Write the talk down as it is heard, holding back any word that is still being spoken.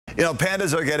You know,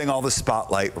 pandas are getting all the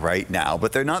spotlight right now,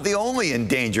 but they're not the only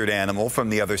endangered animal from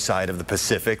the other side of the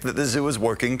Pacific that the zoo is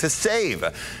working to save.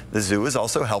 The zoo is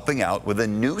also helping out with a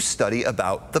new study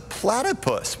about the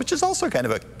platypus, which is also kind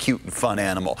of a cute and fun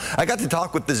animal. I got to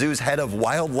talk with the zoo's head of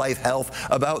wildlife health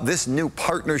about this new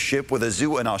partnership with a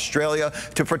zoo in Australia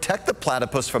to protect the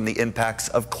platypus from the impacts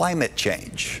of climate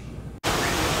change.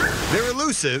 They're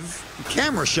elusive,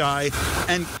 camera shy,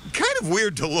 and kind of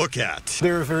weird to look at.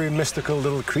 They're a very mystical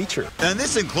little creature. And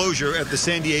this enclosure at the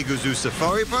San Diego Zoo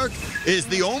Safari Park is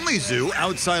the only zoo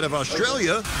outside of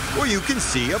Australia where you can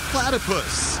see a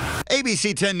platypus.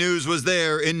 ABC 10 News was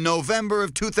there in November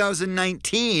of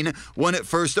 2019 when it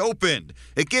first opened.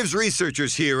 It gives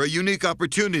researchers here a unique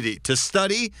opportunity to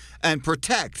study and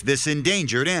protect this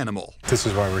endangered animal. This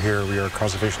is why we're here. We are a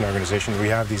conservation organization. We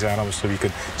have these animals so we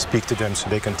can speak to them so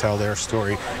they can tell their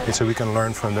story and so we can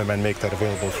learn from them and make that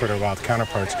available for their wild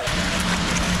counterparts.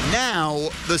 Now,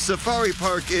 the safari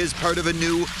park is part of a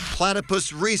new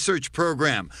platypus research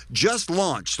program just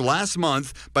launched last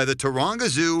month by the Taronga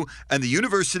Zoo and the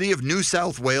University of New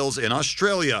South Wales in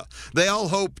Australia. They all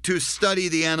hope to study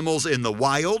the animals in the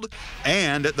wild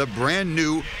and at the brand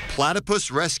new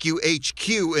Platypus Rescue HQ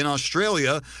in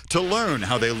Australia to learn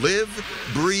how they live,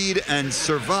 breed, and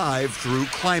survive through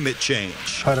climate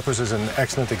change. Platypus is an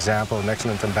excellent example, an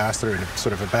excellent ambassador in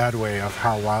sort of a bad way of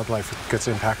how wildlife gets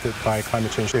impacted by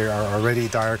climate change. There are already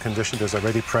dire conditions, there's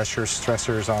already pressures,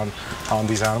 stressors on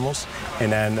these animals,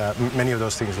 and then many of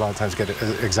those things a lot of times get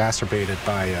exacerbated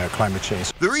by climate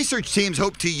change. The research teams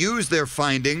hope to use their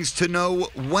findings to know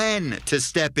when to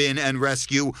step in and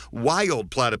rescue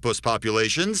wild platypus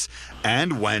populations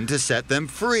and when to set them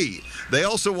free. They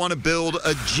also want to build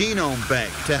a genome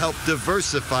bank to help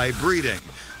diversify breeding.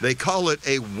 They call it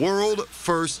a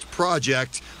world-first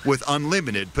project with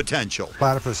unlimited potential.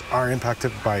 Platypus are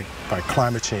impacted by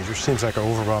climate change, which seems like an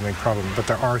overwhelming problem, but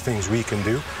there are things we can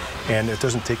do, and it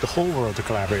doesn't take the whole world to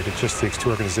collaborate. It just takes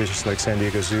two organizations like San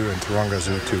Diego Zoo and Taronga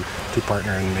Zoo to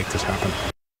partner and make this happen.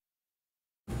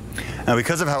 Now,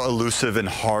 because of how elusive and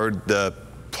hard the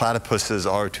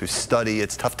platypuses are to study,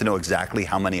 it's tough to know exactly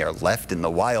how many are left in the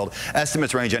wild.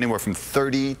 Estimates range anywhere from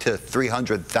 30 to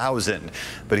 300,000.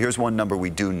 But here's one number we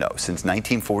do know. Since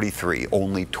 1943,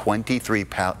 only 23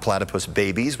 platypus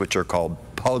babies, which are called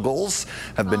puggles,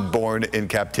 have been born in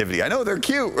captivity. I know, they're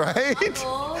cute, right?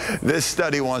 This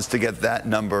study wants to get that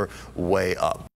number way up.